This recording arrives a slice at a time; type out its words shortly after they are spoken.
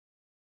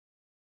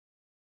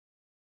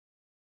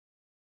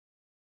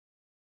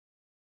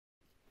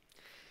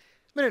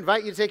I'm going to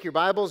invite you to take your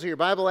Bibles or your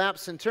Bible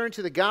apps and turn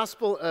to the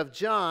Gospel of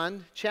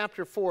John,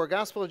 chapter 4.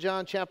 Gospel of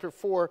John, chapter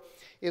 4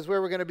 is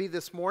where we're going to be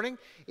this morning.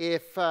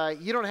 If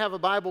you don't have a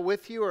Bible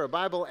with you or a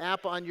Bible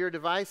app on your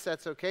device,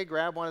 that's okay.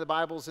 Grab one of the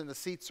Bibles in the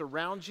seats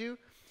around you.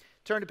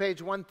 Turn to page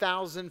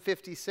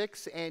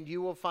 1056, and you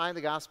will find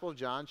the Gospel of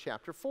John,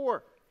 chapter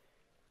 4.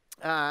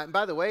 And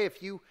by the way,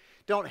 if you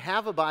don't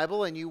have a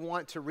Bible and you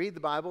want to read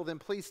the Bible, then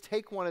please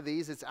take one of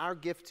these. It's our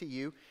gift to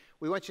you.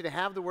 We want you to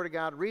have the Word of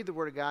God, read the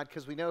Word of God,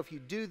 because we know if you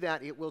do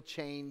that, it will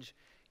change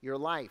your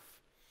life.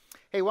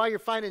 Hey, while you're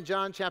finding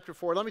John chapter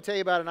 4, let me tell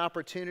you about an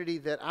opportunity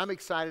that I'm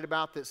excited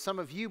about that some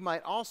of you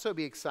might also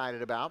be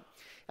excited about.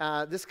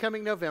 This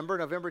coming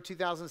November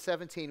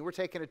 2017, we're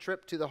taking a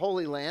trip to the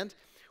Holy Land.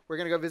 We're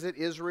going to go visit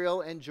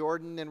Israel and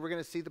Jordan, and we're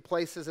going to see the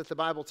places that the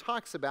Bible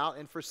talks about.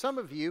 And for some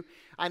of you,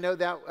 I know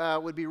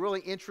that would be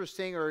really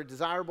interesting or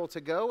desirable to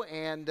go,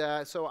 and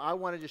so I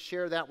wanted to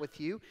share that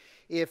with you.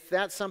 If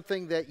that's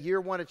something that you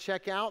want to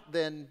check out,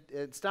 then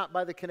stop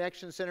by the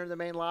Connection Center in the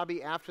main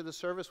lobby after the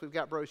service. We've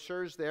got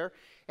brochures there,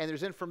 and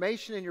there's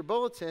information in your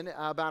bulletin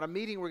about a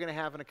meeting we're going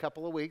to have in a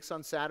couple of weeks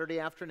on Saturday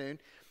afternoon,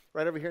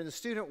 right over here in the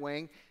student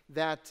wing,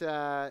 that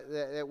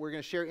we're going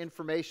to share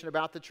information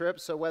about the trip.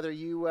 So whether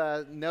you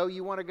know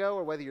you want to go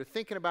or whether you're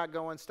thinking about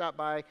going, stop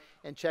by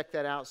and check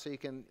that out so you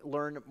can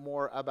learn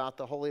more about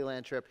the Holy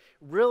Land trip.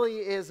 Really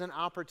is an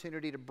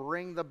opportunity to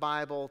bring the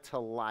Bible to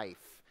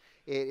life.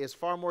 It is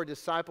far more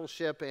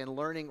discipleship and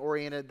learning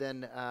oriented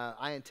than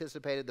I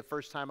anticipated the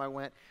first time I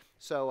went.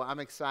 So I'm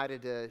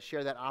excited to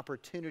share that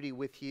opportunity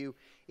with you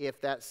if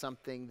that's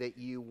something that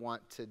you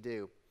want to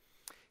do.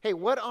 Hey,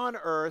 what on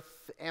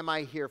earth am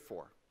I here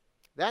for?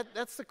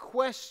 That's the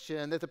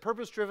question that the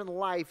Purpose-Driven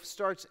Life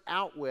starts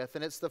out with,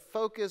 and it's the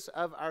focus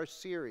of our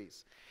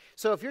series.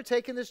 So if you're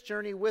taking this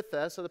journey with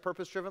us of the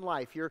Purpose-Driven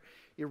Life, you're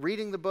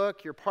reading the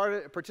book, you're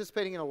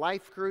participating in a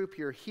life group,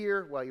 you're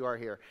here, well, you are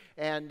here,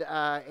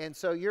 and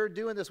so you're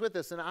doing this with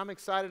us, and I'm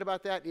excited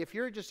about that. If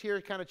you're just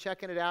here kind of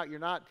checking it out, you're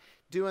not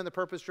doing the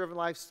Purpose-Driven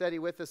Life study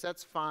with us,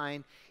 that's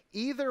fine.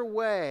 Either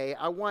way,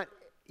 I want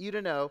you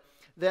to know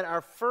that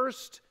our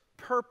first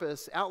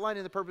purpose outlined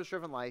in the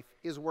Purpose-Driven Life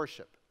is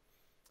worship.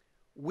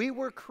 We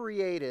were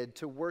created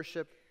to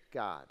worship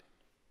God.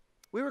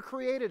 We were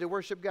created to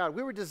worship God.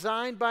 We were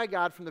designed by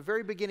God from the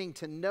very beginning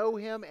to know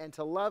Him and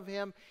to love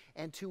Him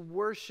and to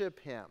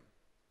worship Him.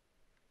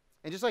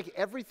 And just like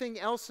everything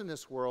else in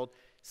this world,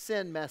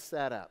 sin messed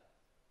that up.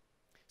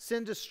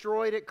 Sin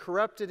destroyed it,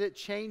 corrupted it,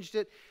 changed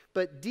it.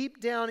 But deep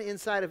down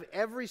inside of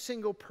every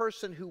single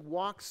person who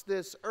walks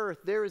this earth,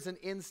 there is an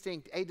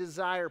instinct, a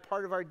desire,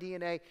 part of our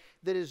DNA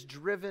that is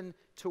driven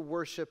to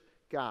worship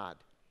God.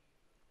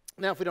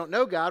 Now, if we don't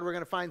know God, we're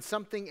going to find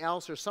something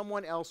else or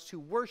someone else to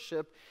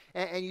worship,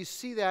 and you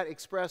see that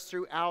expressed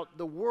throughout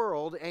the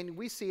world, and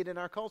we see it in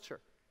our culture.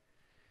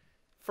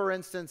 For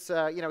instance,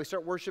 we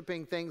start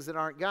worshiping things that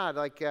aren't God.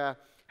 Like,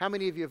 how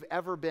many of you have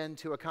ever been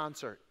to a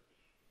concert?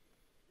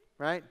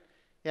 Right?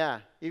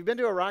 Yeah. You've been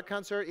to a rock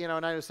concert, and I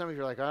know some of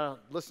you are like, I don't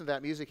listen to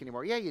that music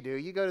anymore. Yeah, you do.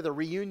 You go to the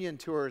reunion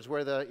tours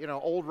where the,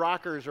 old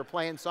rockers are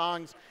playing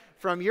songs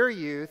from your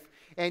youth,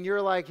 and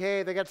you're like,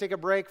 hey, they got to take a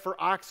break for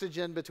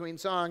oxygen between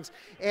songs.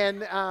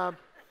 And,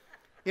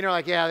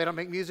 like, yeah, they don't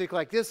make music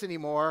like this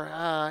anymore.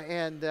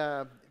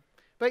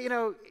 But,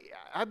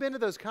 I've been to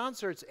those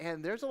concerts,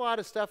 and there's a lot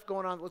of stuff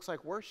going on that looks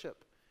like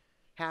worship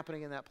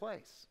happening in that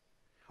place.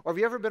 Or have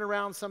you ever been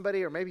around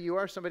somebody, or maybe you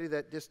are somebody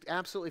that just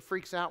absolutely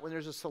freaks out when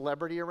there's a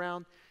celebrity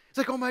around? It's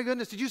like, oh my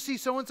goodness, did you see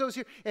so-and-so's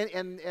here?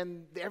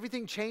 And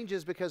everything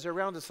changes because they're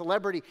around a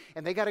celebrity,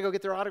 and they got to go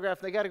get their autograph,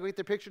 and they got to go get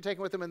their picture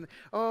taken with them, and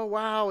oh,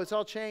 wow, it's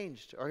all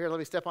changed. Or here, let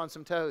me step on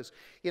some toes.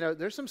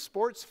 There's some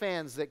sports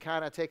fans that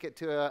kind of take it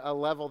to a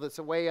level that's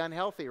way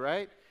unhealthy,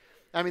 right?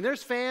 I mean,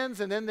 there's fans,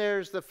 and then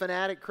there's the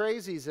fanatic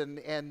crazies,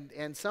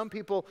 and some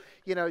people,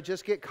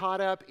 just get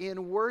caught up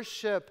in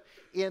worship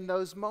in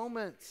those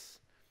moments.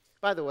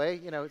 By the way,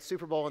 it's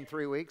Super Bowl in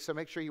 3 weeks, so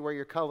make sure you wear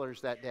your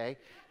colors that day.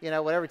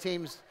 Whatever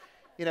teams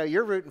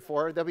you're rooting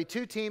for. There'll be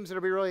two teams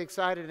that'll be really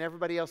excited, and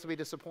everybody else will be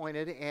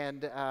disappointed.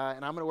 And I'm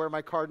going to wear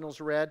my Cardinals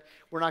red.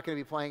 We're not going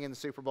to be playing in the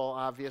Super Bowl,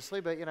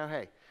 obviously, but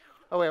hey.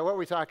 Oh wait, what were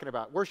we talking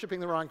about? Worshiping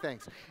the wrong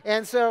things.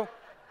 And so,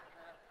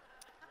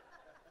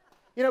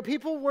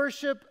 people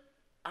worship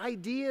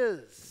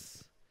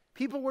ideas.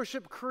 People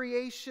worship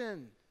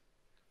creation.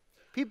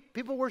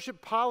 People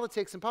worship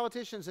politics and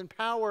politicians and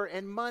power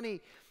and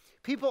money.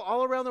 People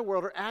all around the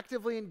world are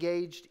actively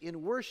engaged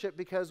in worship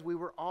because we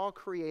were all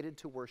created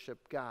to worship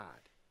God.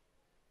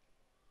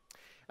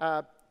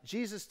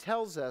 Jesus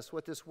tells us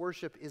what this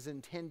worship is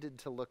intended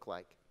to look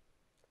like.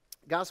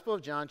 Gospel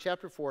of John,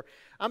 chapter 4.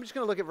 I'm just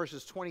going to look at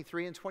verses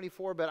 23 and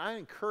 24, but I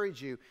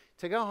encourage you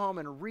to go home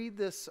and read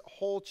this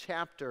whole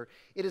chapter.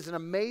 It is an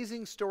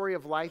amazing story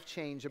of life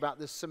change about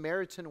this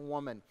Samaritan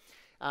woman.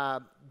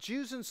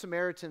 Jews and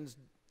Samaritans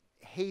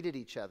hated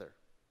each other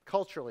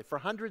culturally for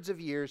hundreds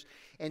of years,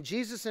 and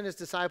Jesus and his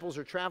disciples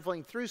are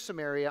traveling through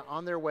Samaria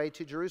on their way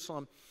to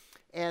Jerusalem.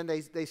 and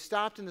they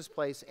stopped in this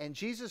place, and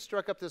Jesus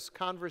struck up this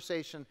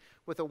conversation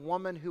with a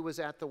woman who was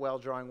at the well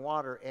drawing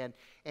water, and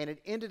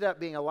it ended up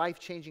being a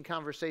life-changing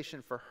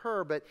conversation for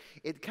her, but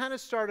it kind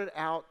of started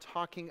out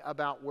talking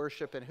about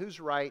worship and who's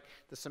right,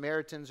 the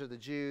Samaritans or the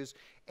Jews,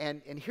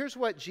 and here's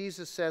what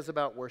Jesus says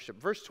about worship.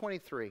 Verse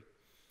 23,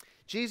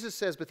 Jesus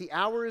says, "But the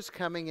hour is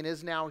coming and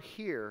is now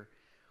here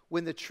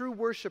when the true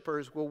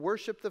worshipers will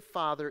worship the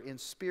Father in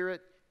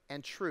spirit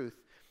and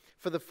truth,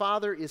 for the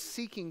Father is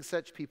seeking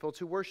such people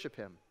to worship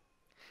him.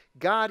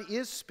 God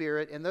is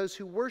spirit, and those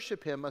who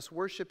worship him must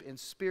worship in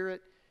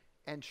spirit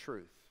and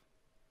truth."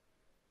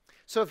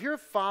 So if you're a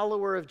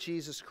follower of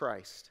Jesus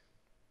Christ,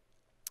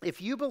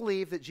 if you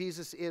believe that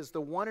Jesus is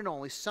the one and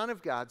only Son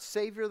of God,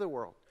 Savior of the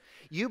world,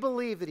 you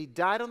believe that he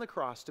died on the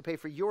cross to pay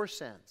for your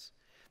sins,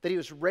 that he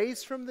was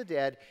raised from the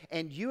dead,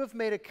 and you have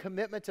made a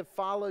commitment to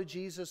follow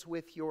Jesus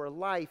with your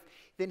life,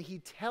 then he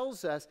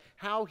tells us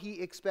how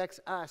he expects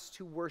us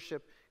to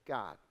worship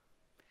God.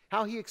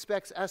 How he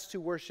expects us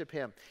to worship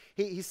him.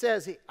 He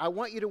says, "I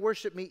want you to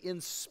worship me in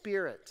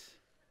spirit."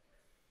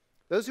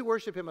 Those who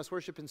worship him must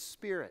worship in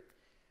spirit.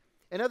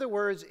 In other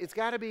words, it's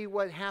got to be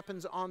what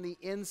happens on the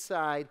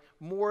inside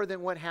more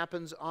than what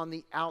happens on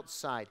the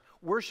outside.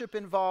 Worship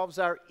involves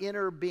our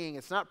inner being.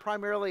 It's not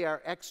primarily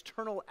our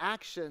external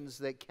actions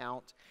that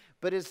count,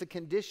 but it's the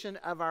condition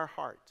of our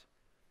heart.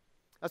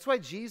 That's why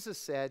Jesus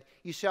said,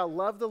 "You shall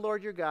love the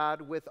Lord your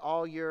God with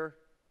all your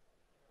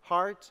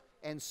heart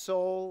and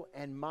soul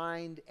and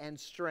mind and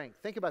strength."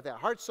 Think about that.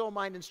 Heart, soul,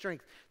 mind, and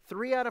strength.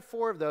 3 out of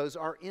 4 of those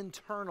are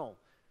internal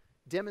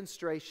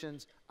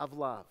demonstrations of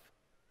love.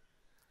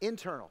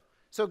 Internal.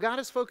 So God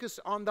is focused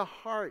on the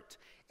heart.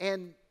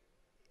 And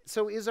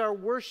so is our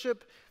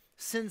worship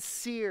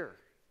sincere?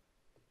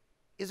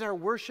 Is our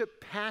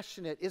worship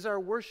passionate? Is our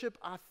worship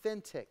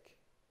authentic?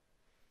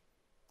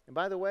 And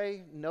by the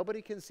way,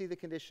 nobody can see the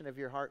condition of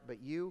your heart but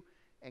you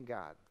and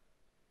God.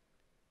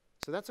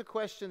 So that's a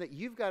question that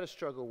you've got to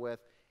struggle with.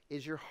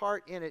 Is your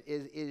heart in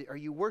it? Are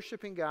you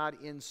worshiping God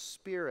in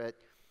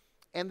spirit?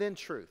 And then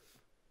truth.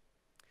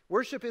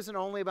 Worship isn't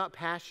only about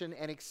passion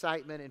and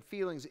excitement and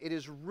feelings. It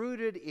is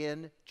rooted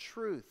in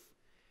truth.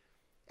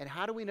 And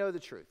how do we know the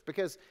truth?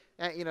 Because,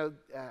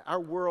 our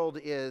world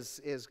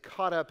is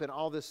caught up in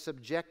all this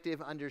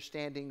subjective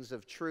understandings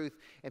of truth.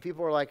 And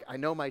people are like, "I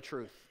know my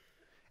truth."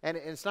 And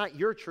it's not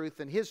your truth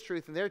and his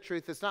truth and their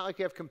truth. It's not like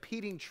you have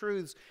competing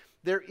truths.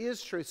 There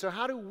is truth. So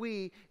how do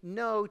we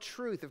know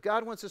truth? If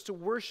God wants us to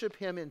worship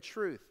him in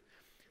truth,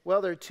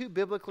 well, there are 2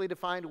 biblically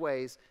defined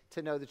ways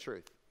to know the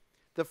truth.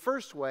 The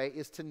first way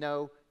is to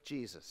know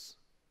Jesus.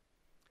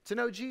 To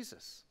know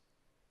Jesus.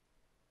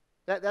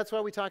 That's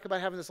why we talk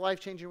about having this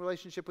life-changing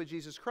relationship with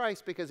Jesus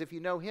Christ, because if you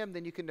know him,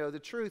 then you can know the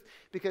truth.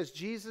 Because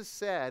Jesus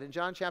said in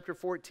John chapter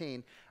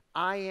 14,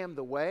 "I am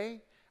the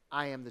way,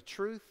 I am the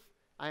truth,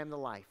 I am the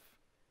life.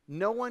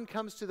 No one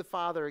comes to the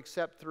Father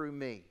except through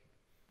me."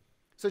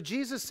 So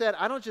Jesus said,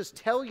 "I don't just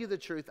tell you the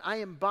truth, I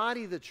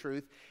embody the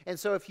truth." And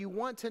so if you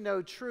want to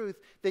know truth,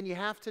 then you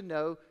have to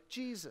know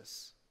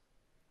Jesus.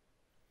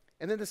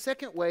 And then the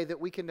second way that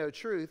we can know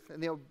truth,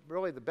 and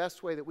really the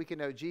best way that we can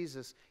know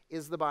Jesus,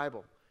 is the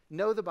Bible.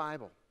 Know the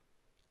Bible.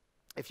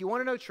 If you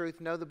want to know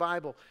truth, know the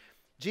Bible.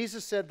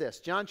 Jesus said this,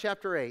 John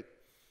chapter 8.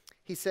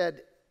 He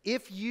said,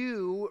 "If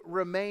you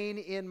remain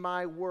in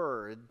my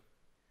word,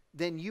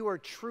 then you are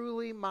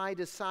truly my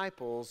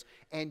disciples,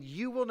 and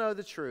you will know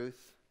the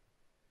truth,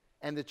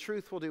 and the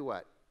truth will do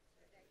what?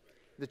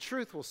 The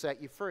truth will set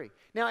you free."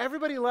 Now,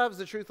 everybody loves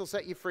 "the truth will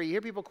set you free." You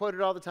hear people quote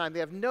it all the time. They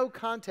have no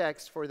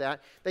context for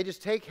that. They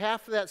just take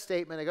half of that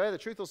statement and go, "Hey, the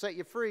truth will set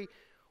you free."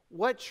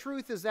 What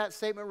truth is that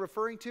statement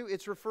referring to?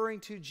 It's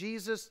referring to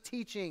Jesus'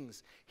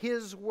 teachings,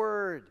 his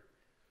word.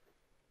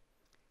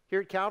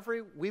 Here at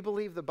Calvary, we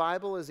believe the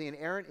Bible is the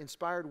inerrant,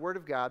 inspired word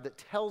of God that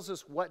tells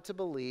us what to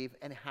believe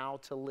and how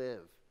to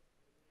live.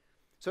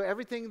 So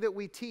everything that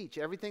we teach,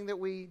 everything that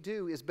we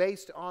do is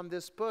based on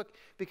this book,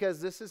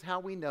 because this is how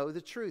we know the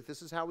truth.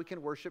 This is how we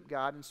can worship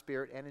God in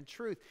spirit and in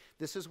truth.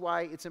 This is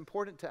why it's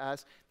important to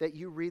us that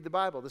you read the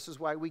Bible. This is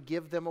why we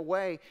give them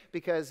away,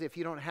 because if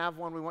you don't have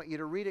one, we want you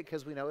to read it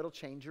because we know it'll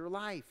change your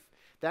life.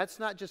 That's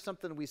not just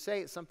something we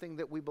say, it's something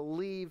that we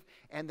believe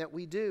and that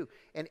we do.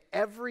 And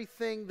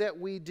everything that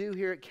we do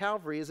here at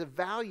Calvary is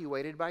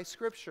evaluated by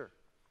Scripture.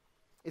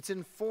 It's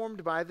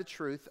informed by the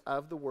truth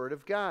of the Word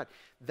of God.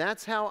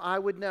 That's how I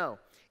would know.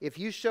 If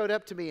you showed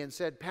up to me and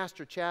said,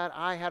 "Pastor Chad,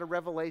 I had a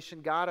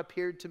revelation. God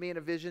appeared to me in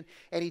a vision,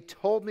 and he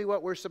told me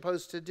what we're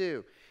supposed to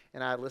do."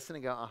 And I'd listen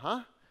and go,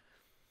 "Uh-huh."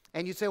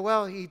 And you'd say,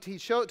 "Well, he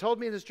told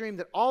me in this dream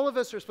that all of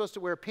us are supposed to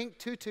wear pink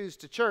tutus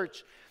to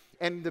church,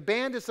 and the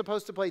band is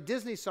supposed to play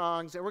Disney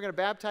songs, and we're going to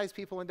baptize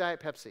people in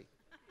Diet Pepsi."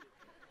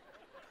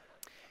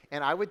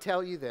 And I would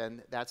tell you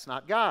then, that's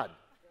not God.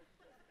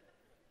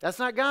 That's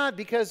not God,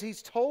 because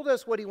he's told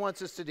us what he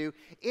wants us to do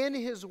in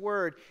his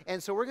word.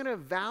 And so we're going to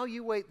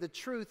evaluate the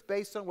truth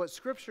based on what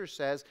Scripture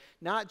says,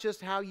 not just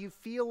how you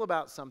feel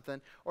about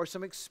something or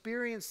some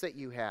experience that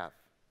you have.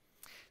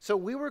 So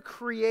we were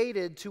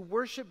created to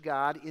worship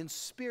God in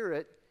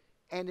spirit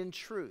and in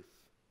truth.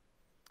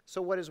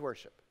 So what is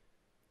worship?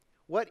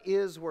 What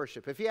is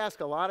worship? If you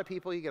ask a lot of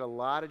people, you get a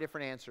lot of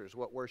different answers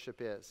what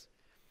worship is.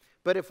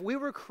 But if we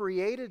were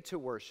created to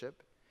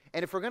worship,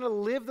 and if we're going to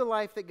live the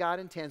life that God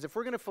intends, if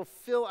we're going to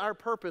fulfill our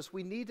purpose,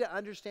 we need to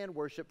understand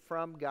worship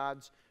from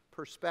God's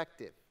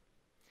perspective.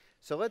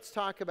 So let's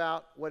talk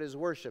about what is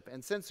worship.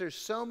 And since there's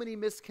so many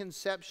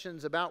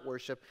misconceptions about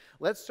worship,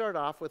 let's start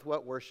off with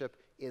what worship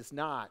is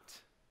not.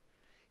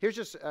 Here's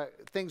just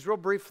things real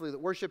briefly that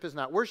worship is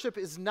not. Worship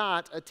is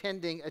not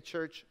attending a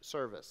church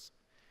service.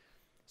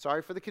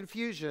 Sorry for the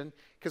confusion,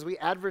 because we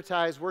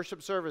advertise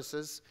worship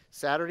services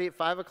Saturday at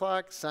 5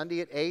 o'clock, Sunday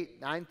at 8,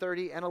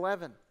 9:30, and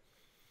 11.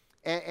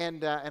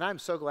 And I'm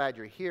so glad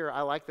you're here. I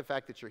like the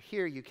fact that you're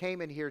here. You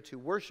came in here to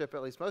worship,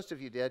 at least most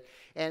of you did.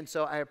 And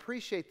so I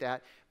appreciate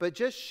that. But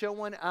just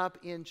showing up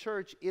in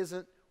church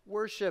isn't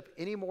worship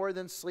any more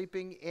than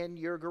sleeping in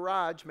your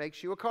garage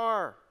makes you a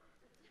car.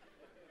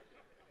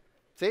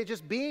 See,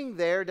 just being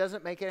there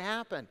doesn't make it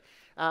happen.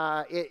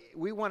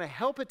 We want to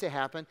help it to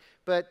happen,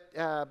 but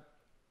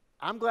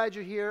I'm glad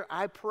you're here.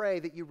 I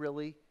pray that you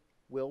really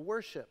will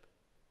worship.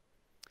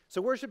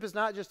 So worship is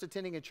not just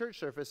attending a church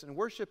service, and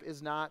worship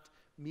is not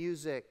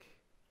music.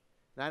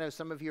 And I know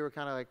some of you are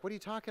kind of like, what are you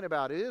talking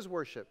about? It is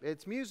worship.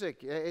 It's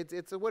music.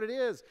 It's what it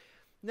is.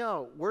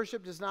 No,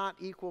 worship does not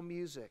equal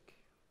music.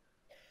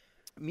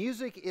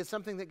 Music is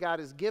something that God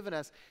has given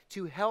us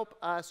to help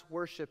us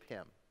worship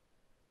Him.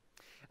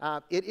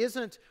 It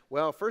isn't,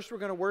 well, first we're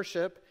going to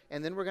worship,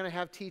 and then we're going to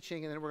have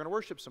teaching, and then we're going to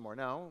worship some more.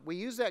 No, we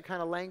use that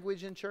kind of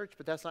language in church,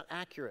 but that's not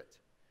accurate.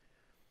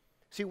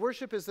 See,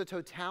 worship is the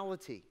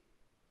totality.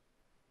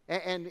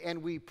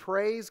 And we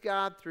praise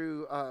God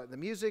through the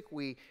music.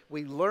 We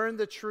learn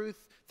the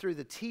truth through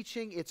the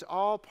teaching. It's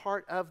all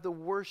part of the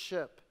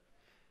worship.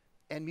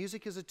 And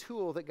music is a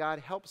tool that God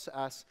helps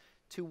us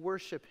to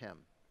worship Him.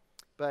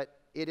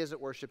 But it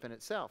isn't worship in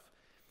itself.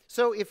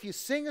 So if you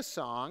sing a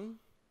song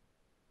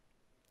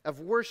of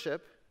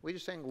worship, we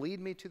just sang, "Lead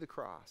Me to the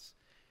Cross."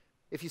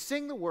 If you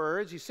sing the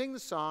words, you sing the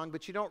song,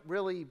 but you don't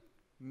really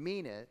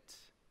mean it,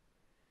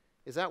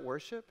 is that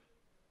worship?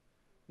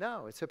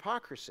 No, it's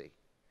hypocrisy.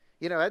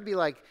 You know, that'd be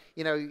like,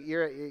 you know,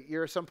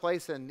 you're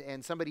someplace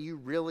and somebody you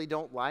really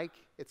don't like,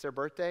 it's their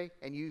birthday,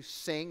 and you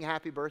sing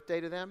happy birthday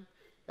to them.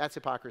 That's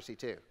hypocrisy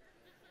too,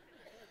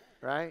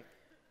 right?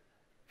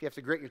 If you have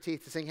to grit your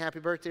teeth to sing happy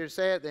birthday or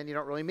say it, then you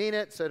don't really mean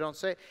it, so don't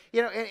say it.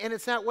 You know, and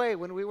it's that way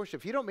when we worship.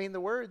 If you don't mean the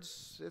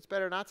words, it's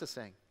better not to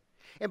sing.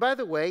 And by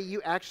the way,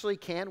 you actually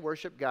can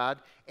worship God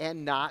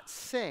and not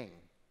sing.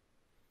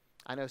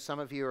 I know some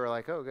of you are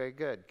like, oh, okay,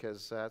 good,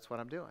 because that's what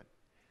I'm doing.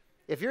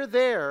 If you're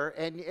there,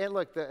 and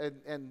look,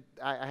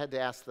 I had to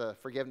ask the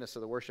forgiveness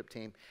of the worship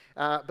team,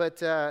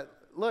 but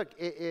look,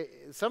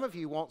 some of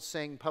you won't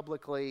sing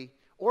publicly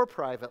or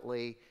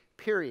privately,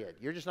 period.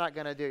 You're just not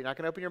going to do it. You're not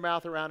going to open your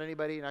mouth around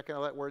anybody. You're not going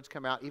to let words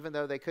come out, even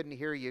though they couldn't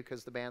hear you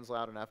because the band's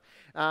loud enough.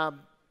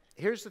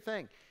 Here's the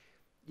thing.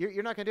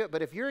 You're not going to do it,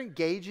 but if you're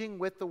engaging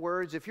with the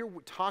words, if you're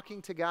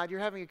talking to God, you're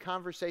having a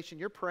conversation,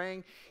 you're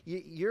praying,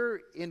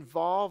 you're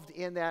involved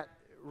in that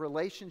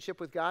relationship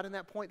with God in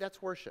that point,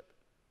 that's worship.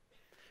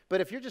 But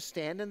if you're just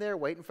standing there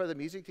waiting for the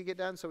music to get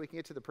done so we can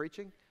get to the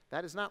preaching,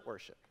 that is not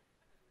worship.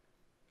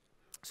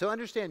 So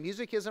understand,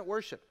 music isn't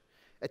worship.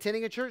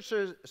 Attending a church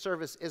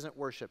service isn't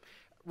worship.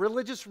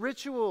 Religious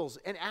rituals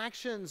and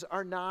actions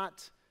are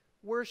not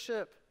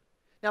worship.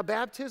 Now,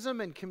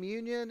 baptism and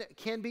communion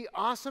can be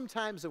awesome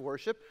times of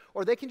worship,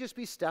 or they can just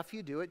be stuff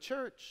you do at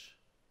church.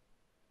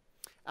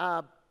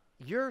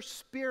 Your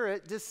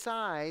spirit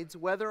decides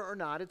whether or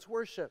not it's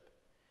worship.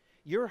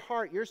 Your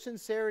heart, your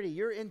sincerity,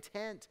 your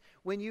intent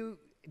when you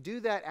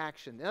do that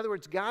action. In other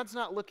words, God's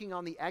not looking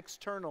on the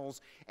externals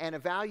and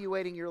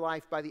evaluating your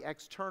life by the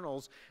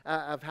externals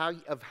of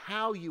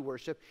how you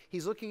worship.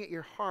 He's looking at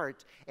your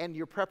heart and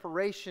your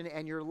preparation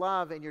and your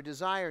love and your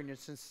desire and your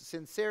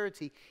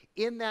sincerity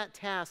in that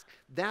task.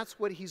 That's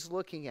what He's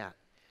looking at.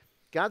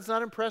 God's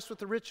not impressed with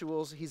the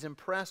rituals. He's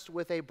impressed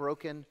with a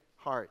broken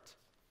heart.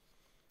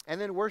 And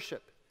then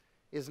worship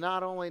is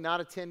not only not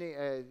attending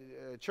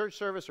a church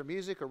service or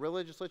music or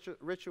religious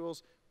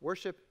rituals.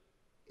 Worship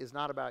is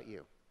not about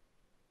you.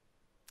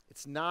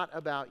 It's not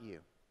about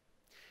you.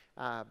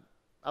 I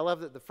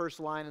love that the first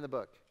line in the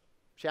book,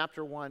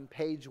 chapter 1,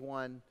 page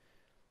 1,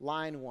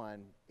 line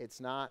 1, it's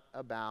not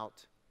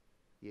about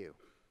you.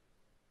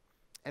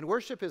 And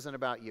worship isn't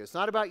about you. It's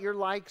not about your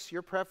likes,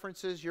 your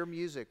preferences, your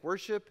music.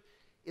 Worship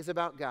is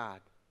about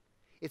God.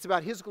 It's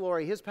about His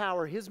glory, His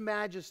power, His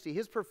majesty,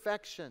 His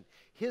perfection,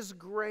 His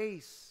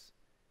grace.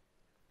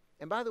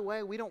 And by the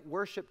way, we don't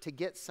worship to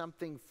get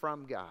something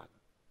from God.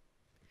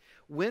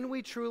 When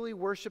we truly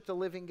worship the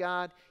living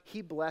God,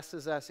 He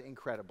blesses us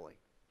incredibly.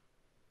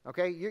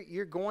 Okay?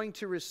 You're going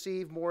to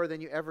receive more than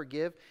you ever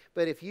give,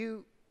 but if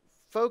you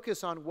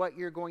focus on what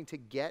you're going to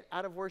get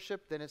out of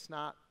worship, then it's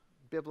not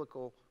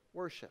biblical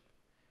worship.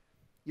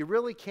 You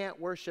really can't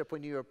worship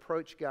when you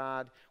approach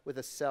God with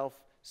a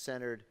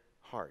self-centered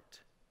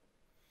heart.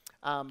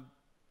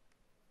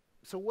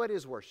 So what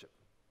is worship?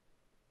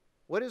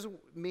 What does it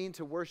mean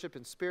to worship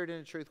in spirit and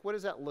in truth? What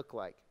does that look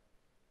like?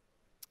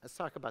 Let's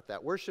talk about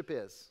that. Worship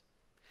is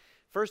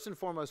First and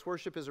foremost,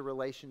 worship is a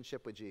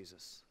relationship with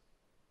Jesus.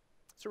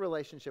 It's a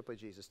relationship with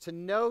Jesus. To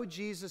know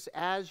Jesus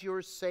as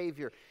your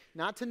Savior.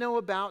 Not to know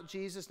about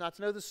Jesus, not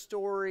to know the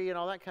story and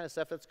all that kind of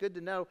stuff. That's good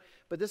to know.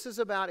 But this is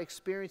about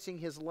experiencing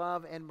His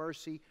love and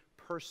mercy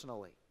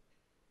personally.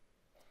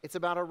 It's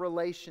about a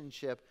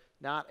relationship,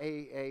 not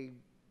a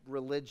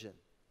religion.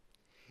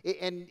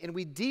 And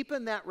we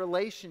deepen that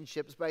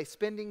relationship by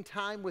spending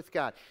time with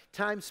God.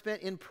 Time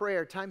spent in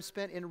prayer, time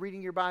spent in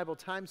reading your Bible,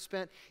 time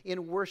spent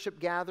in worship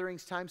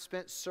gatherings, time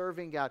spent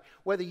serving God.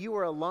 Whether you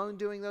are alone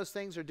doing those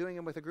things or doing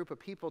them with a group of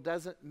people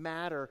doesn't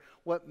matter.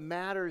 What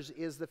matters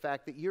is the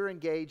fact that you're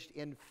engaged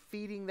in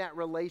feeding that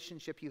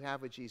relationship you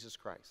have with Jesus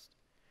Christ.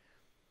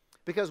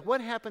 Because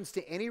what happens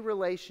to any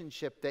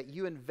relationship that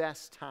you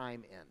invest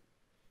time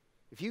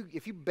in?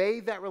 If you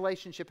bathe that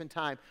relationship in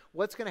time,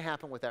 what's going to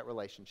happen with that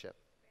relationship?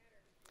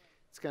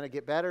 It's going to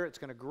get better. It's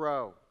going to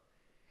grow.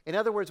 In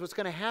other words, what's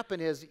going to happen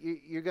is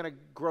you're going to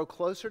grow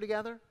closer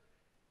together.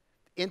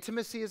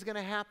 Intimacy is going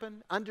to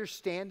happen.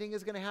 Understanding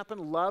is going to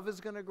happen. Love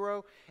is going to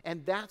grow.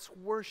 And that's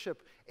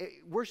worship.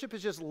 Worship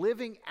is just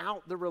living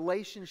out the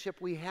relationship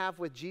we have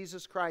with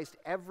Jesus Christ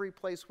every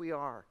place we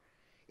are,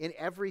 in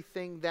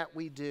everything that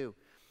we do.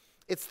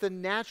 It's the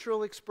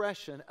natural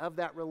expression of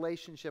that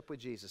relationship with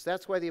Jesus.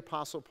 That's why the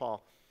Apostle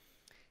Paul,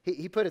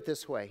 he put it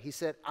this way. He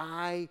said,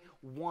 I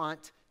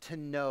want to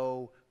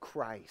know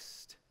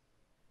Christ.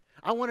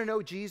 I want to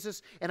know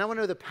Jesus, and I want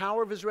to know the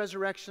power of His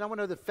resurrection. I want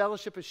to know the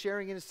fellowship of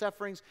sharing in His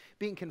sufferings,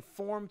 being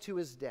conformed to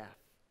His death.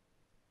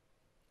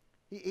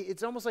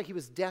 It's almost like he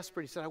was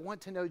desperate. He said, I want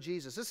to know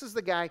Jesus. This is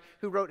the guy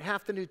who wrote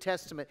half the New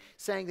Testament,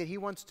 saying that he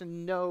wants to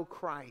know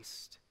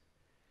Christ.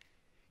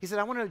 He said,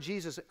 I want to know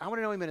Jesus. I want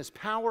to know Him in His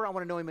power. I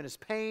want to know Him in His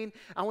pain.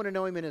 I want to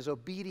know Him in His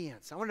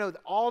obedience. I want to know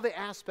all the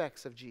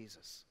aspects of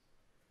Jesus.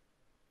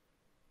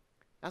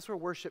 That's where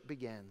worship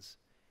begins,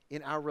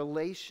 in our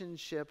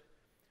relationship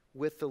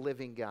with the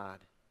living God.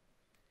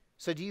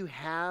 So do you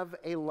have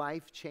a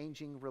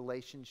life-changing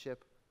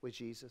relationship with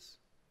Jesus?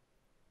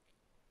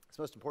 It's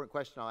the most important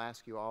question I'll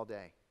ask you all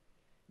day.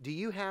 Do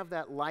you have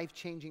that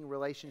life-changing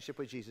relationship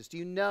with Jesus? Do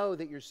you know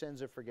that your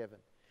sins are forgiven?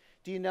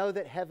 Do you know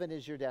that heaven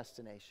is your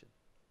destination?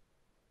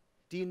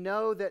 Do you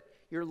know that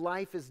your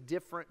life is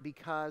different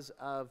because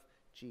of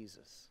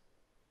Jesus?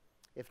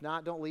 If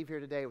not, don't leave here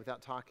today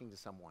without talking to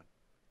someone,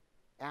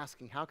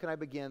 asking, how can I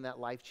begin that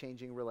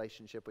life-changing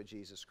relationship with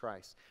Jesus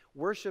Christ?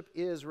 Worship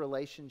is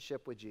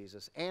relationship with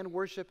Jesus, and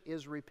worship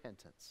is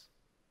repentance.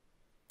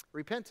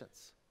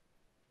 Repentance.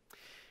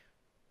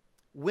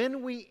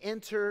 When we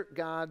enter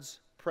God's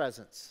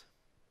presence,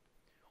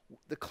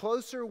 the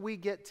closer we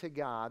get to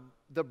God,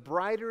 the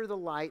brighter the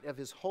light of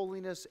His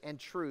holiness and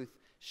truth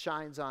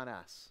shines on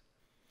us.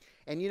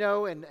 And you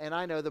know, and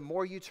I know, the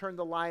more you turn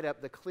the light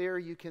up, the clearer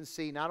you can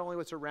see not only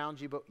what's around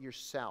you, but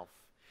yourself.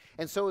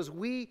 And so as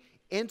we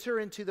enter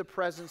into the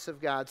presence of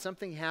God,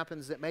 something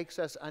happens that makes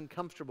us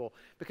uncomfortable,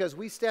 because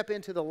we step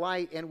into the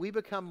light and we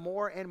become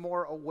more and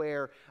more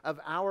aware of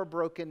our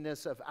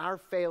brokenness, of our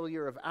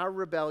failure, of our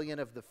rebellion,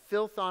 of the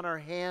filth on our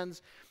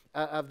hands,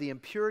 of the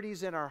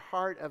impurities in our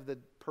heart, of the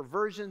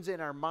perversions in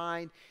our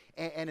mind.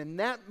 And in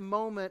that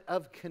moment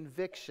of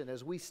conviction,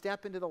 as we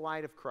step into the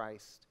light of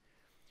Christ,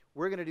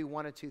 we're going to do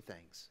one of two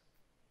things.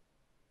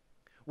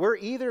 We're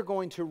either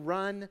going to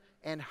run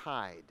and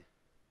hide,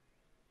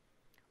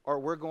 or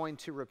we're going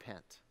to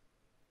repent.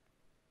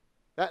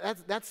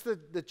 That's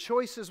the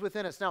choices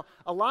within us. Now,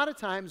 a lot of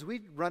times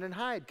we run and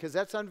hide because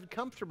that's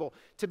uncomfortable,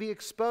 to be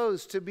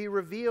exposed, to be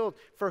revealed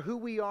for who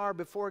we are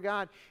before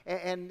God.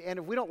 And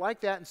if we don't like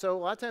that, and so a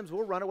lot of times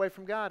we'll run away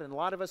from God. And a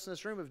lot of us in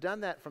this room have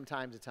done that from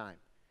time to time.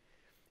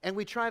 And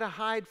we try to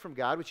hide from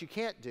God, which you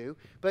can't do,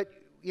 but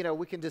you know,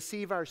 we can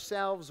deceive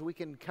ourselves, we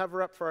can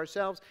cover up for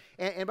ourselves.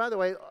 And by the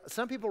way,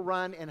 some people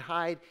run and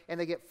hide and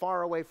they get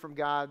far away from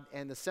God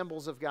and the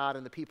symbols of God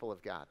and the people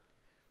of God.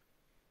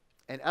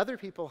 And other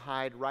people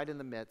hide right in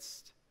the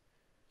midst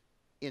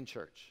in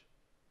church.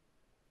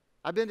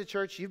 I've been to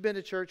church, you've been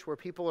to church, where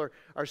people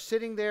are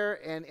sitting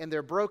there and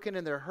they're broken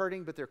and they're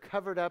hurting, but they're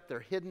covered up, they're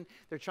hidden,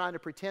 they're trying to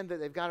pretend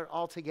that they've got it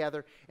all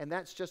together, and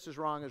that's just as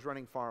wrong as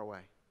running far away.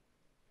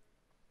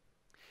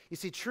 You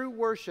see, true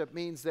worship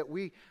means that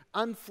we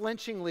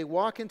unflinchingly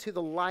walk into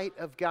the light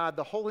of God,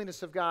 the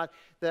holiness of God,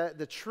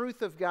 the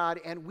truth of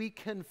God, and we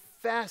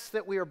confess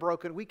that we are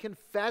broken. We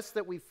confess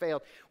that we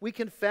failed. We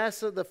confess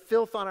the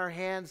filth on our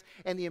hands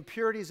and the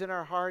impurities in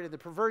our heart and the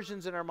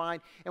perversions in our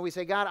mind. And we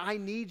say, God, I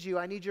need you.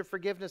 I need your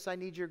forgiveness. I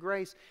need your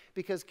grace,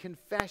 because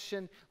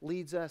confession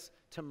leads us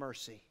to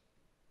mercy.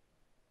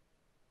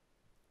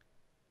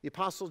 The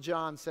Apostle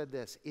John said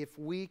this: if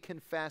we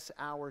confess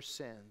our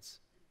sins,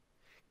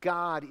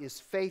 God is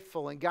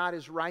faithful and God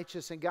is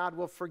righteous, and God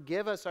will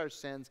forgive us our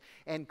sins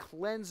and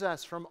cleanse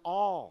us from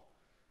all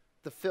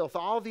the filth,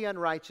 all the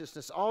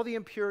unrighteousness, all the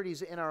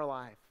impurities in our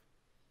life.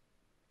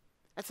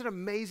 That's an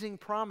amazing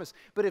promise.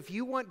 But if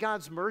you want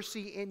God's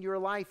mercy in your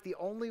life, the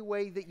only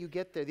way that you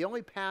get there, the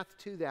only path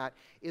to that,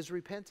 is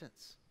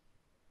repentance.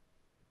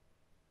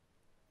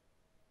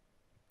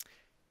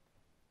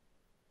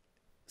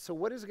 So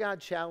what is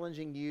God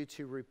challenging you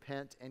to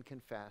repent and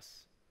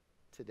confess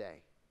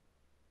today.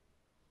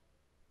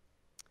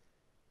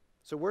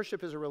 So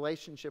worship is a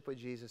relationship with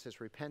Jesus.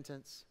 It's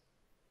repentance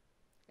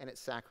and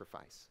it's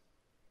sacrifice.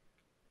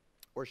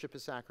 Worship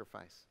is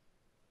sacrifice.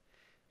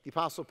 The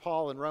Apostle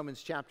Paul in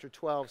Romans chapter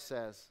 12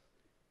 says,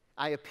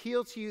 I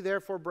appeal to you,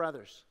 therefore,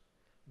 brothers,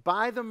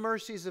 by the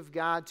mercies of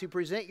God, to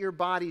present your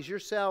bodies,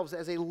 yourselves,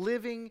 as a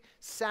living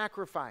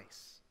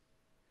sacrifice,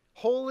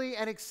 holy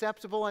and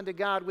acceptable unto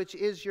God, which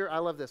is your, I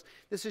love this,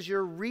 this is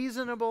your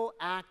reasonable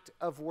act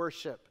of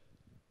worship.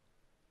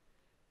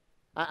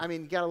 I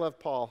mean, you got to love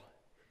Paul.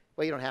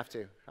 Well, you don't have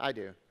to. I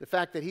do. The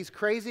fact that he's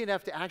crazy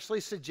enough to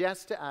actually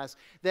suggest to us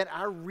that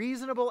our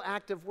reasonable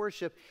act of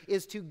worship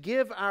is to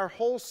give our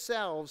whole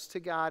selves to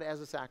God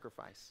as a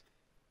sacrifice.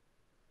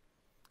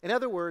 In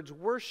other words,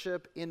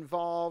 worship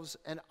involves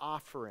an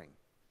offering,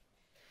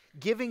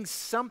 giving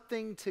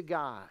something to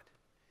God,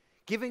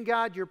 giving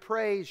God your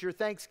praise, your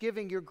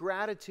thanksgiving, your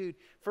gratitude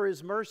for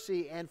His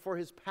mercy and for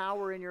His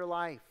power in your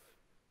life,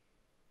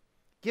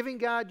 giving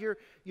God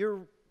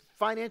your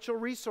financial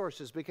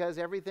resources because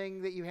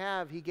everything that you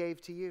have He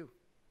gave to you,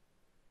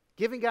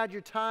 giving God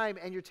your time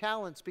and your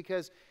talents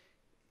because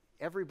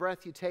every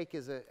breath you take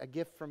is a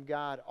gift from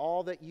God.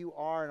 All that you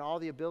are and all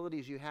the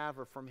abilities you have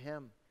are from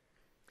Him.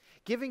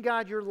 Giving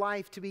God your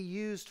life to be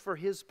used for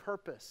His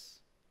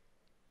purpose.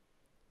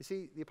 You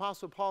see, the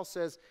Apostle Paul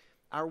says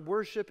our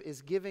worship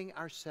is giving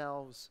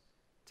ourselves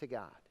to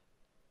God.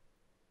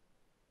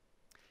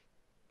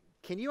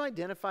 Can you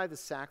identify the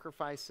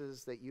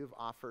sacrifices that you've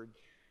offered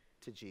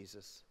to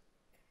Jesus?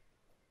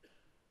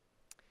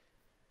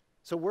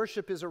 So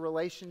worship is a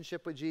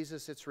relationship with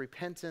Jesus. It's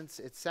repentance,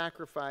 it's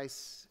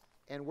sacrifice,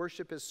 and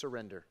worship is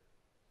surrender.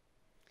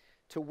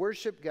 To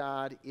worship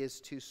God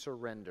is to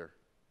surrender.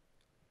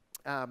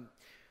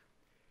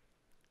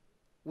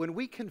 When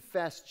we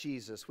confess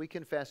Jesus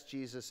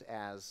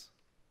as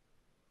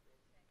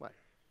what?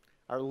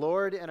 Our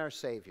Lord and our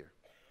Savior.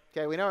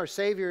 Okay, we know our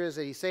Savior is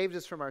that He saved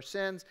us from our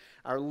sins.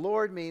 Our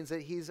Lord means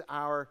that He's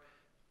our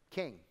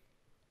King.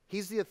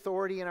 He's the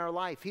authority in our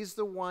life. He's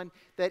the one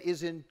that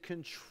is in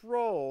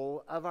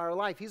control of our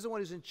life. He's the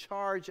one who's in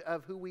charge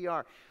of who we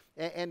are.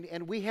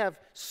 And we have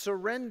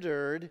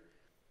surrendered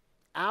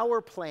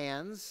our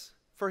plans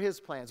for His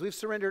plans. We've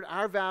surrendered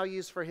our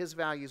values for His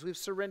values. We've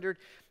surrendered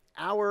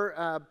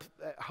our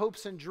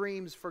hopes and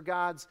dreams for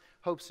God's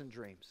hopes and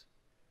dreams.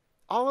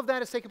 All of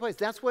that has taken place.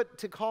 That's what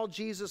to call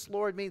Jesus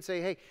Lord means.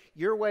 Say, hey,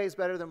 your way is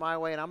better than my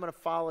way, and I'm going to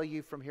follow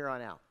you from here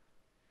on out.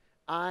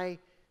 I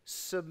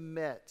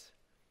submit.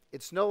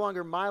 It's no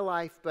longer my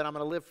life, but I'm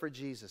going to live for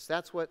Jesus.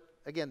 That's what,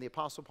 again, the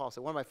Apostle Paul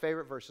said. One of my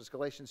favorite verses,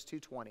 Galatians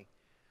 2:20.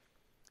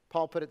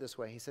 Paul put it this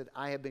way. He said,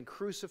 I have been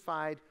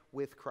crucified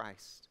with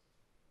Christ.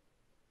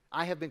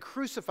 I have been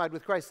crucified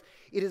with Christ.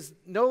 It is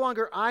no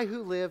longer I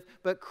who live,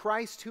 but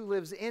Christ who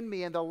lives in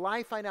me. And the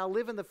life I now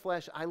live in the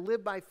flesh, I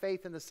live by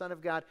faith in the Son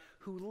of God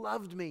who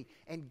loved me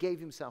and gave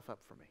Himself up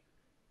for me.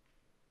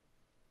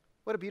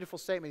 What a beautiful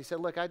statement. He said,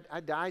 look, I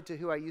died to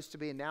who I used to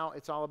be, and now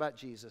it's all about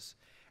Jesus.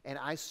 And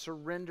I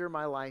surrender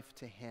my life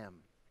to Him.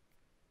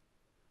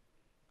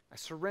 I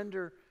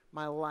surrender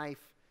my life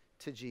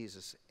to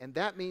Jesus. And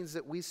that means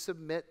that we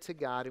submit to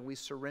God and we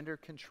surrender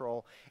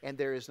control. And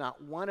there is not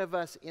one of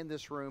us in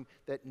this room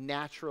that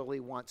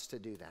naturally wants to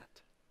do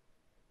that.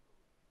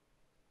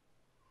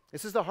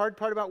 This is the hard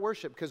part about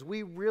worship because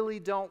we really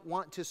don't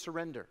want to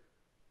surrender.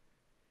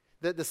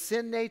 The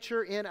sin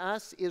nature in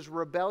us is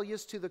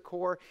rebellious to the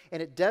core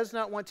and it does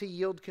not want to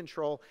yield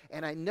control.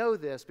 And I know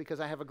this because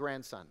I have a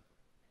grandson.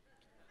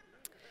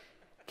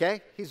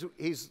 Okay?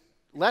 He's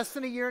less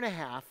than a year and a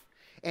half.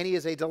 And he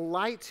is a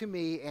delight to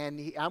me,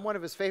 and I'm one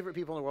of his favorite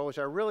people in the world, which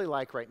I really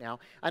like right now.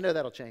 I know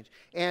that'll change.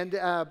 And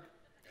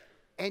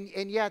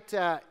yet,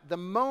 the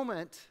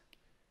moment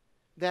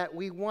that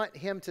we want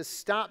him to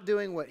stop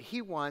doing what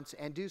he wants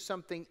and do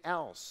something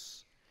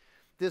else,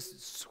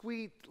 this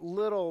sweet,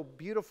 little,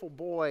 beautiful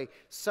boy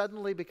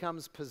suddenly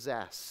becomes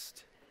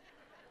possessed.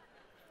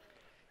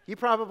 You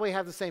probably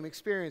have the same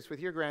experience with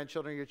your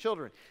grandchildren or your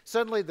children.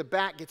 Suddenly, the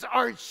back gets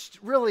arched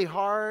really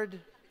hard.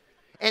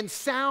 And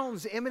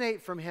sounds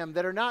emanate from him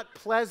that are not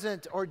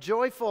pleasant or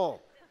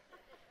joyful.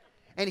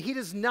 And he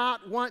does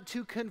not want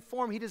to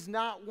conform. He does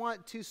not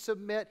want to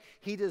submit.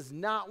 He does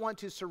not want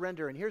to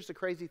surrender. And here's the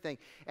crazy thing.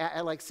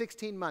 At like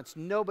 16 months,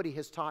 nobody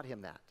has taught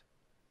him that.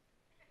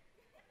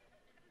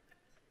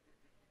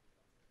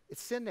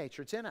 It's sin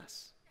nature. It's in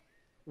us.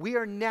 We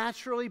are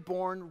naturally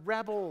born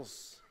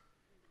rebels.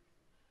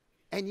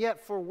 And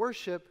yet for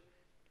worship,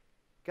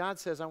 God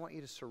says, I want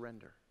you to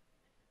surrender.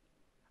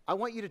 I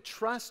want you to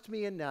trust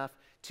me enough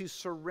to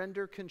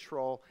surrender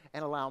control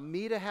and allow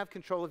me to have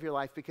control of your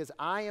life because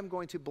I am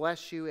going to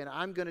bless you and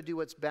I'm going to do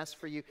what's best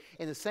for you.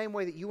 In the same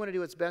way that you want to do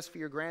what's best for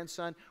your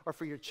grandson or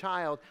for your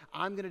child,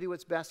 I'm going to do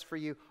what's best for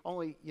you.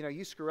 Only,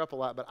 you screw up a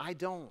lot, but I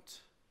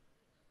don't.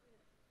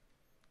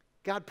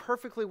 God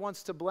perfectly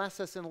wants to bless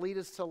us and lead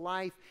us to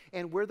life,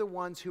 and we're the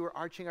ones who are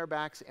arching our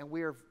backs and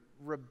we are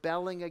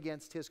rebelling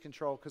against His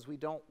control because we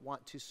don't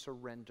want to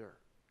surrender.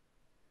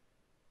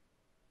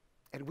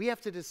 And we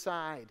have to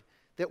decide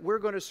that we're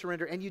going to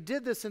surrender. And you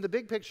did this in the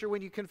big picture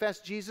when you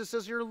confessed Jesus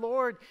as your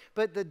Lord.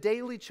 But the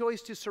daily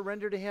choice to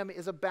surrender to Him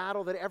is a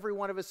battle that every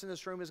one of us in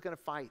this room is going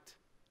to fight.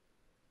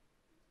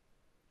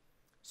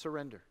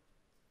 Surrender.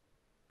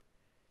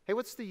 Hey,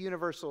 what's the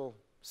universal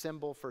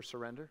symbol for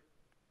surrender?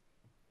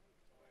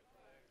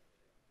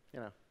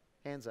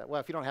 Hands up. Well,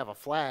 if you don't have a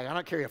flag, I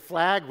don't carry a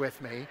flag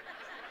with me.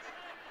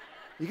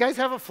 You guys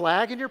have a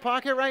flag in your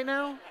pocket right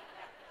now?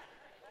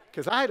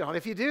 Because I don't.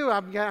 If you do,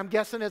 I'm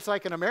guessing it's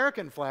like an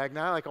American flag,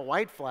 not like a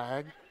white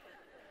flag.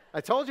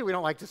 I told you we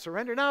don't like to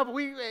surrender. No, but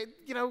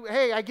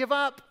hey, I give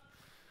up.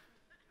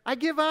 I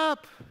give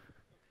up.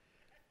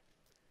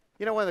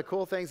 One of the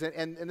cool things,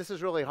 and this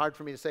is really hard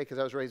for me to say because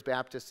I was raised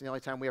Baptist, and the only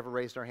time we ever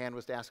raised our hand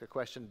was to ask a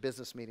question in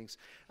business meetings.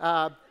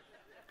 But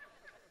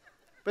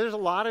there's a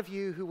lot of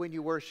you who, when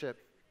you worship,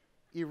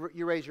 you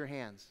raise your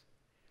hands.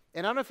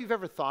 And I don't know if you've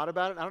ever thought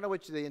about it. I don't know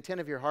what the intent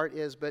of your heart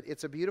is, but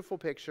it's a beautiful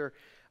picture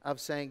of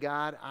saying,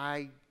 God,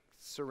 I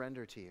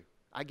surrender to you.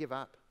 I give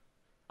up.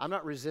 I'm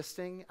not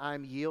resisting.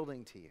 I'm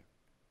yielding to you.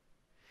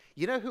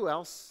 You know who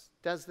else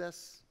does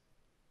this?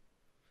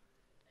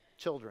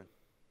 Children.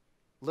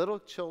 Little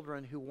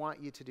children who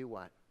want you to do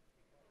what?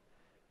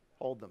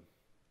 Hold them.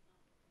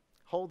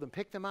 Hold them.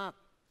 Pick them up.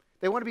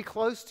 They want to be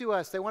close to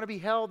us. They want to be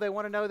held. They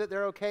want to know that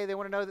they're okay. They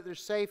want to know that they're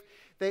safe.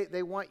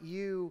 They want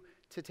you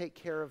to take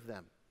care of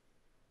them.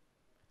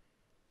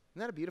 Isn't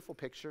that a beautiful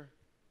picture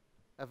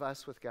of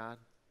us with God?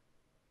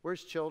 We're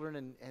His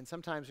children, and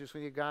sometimes just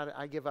when you, God,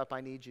 I give up,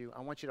 I need you.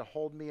 I want you to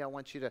hold me. I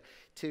want you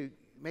to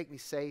make me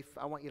safe.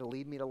 I want you to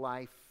lead me to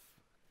life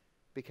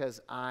because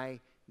I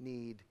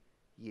need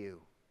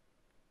you.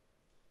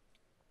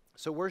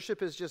 So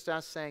worship is just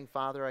us saying,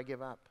 Father, I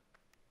give up.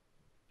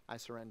 I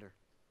surrender.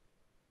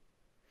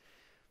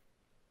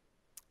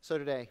 So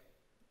today,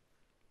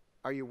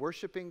 are you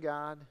worshiping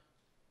God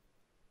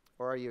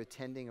or are you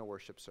attending a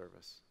worship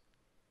service?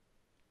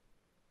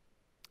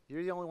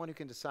 You're the only one who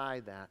can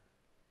decide that.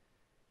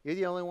 You're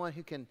the only one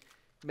who can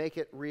make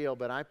it real,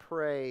 but I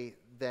pray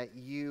that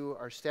you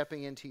are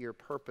stepping into your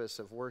purpose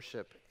of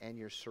worship and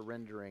you're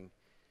surrendering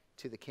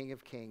to the King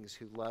of Kings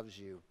who loves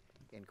you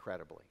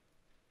incredibly.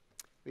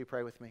 Will you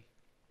pray with me?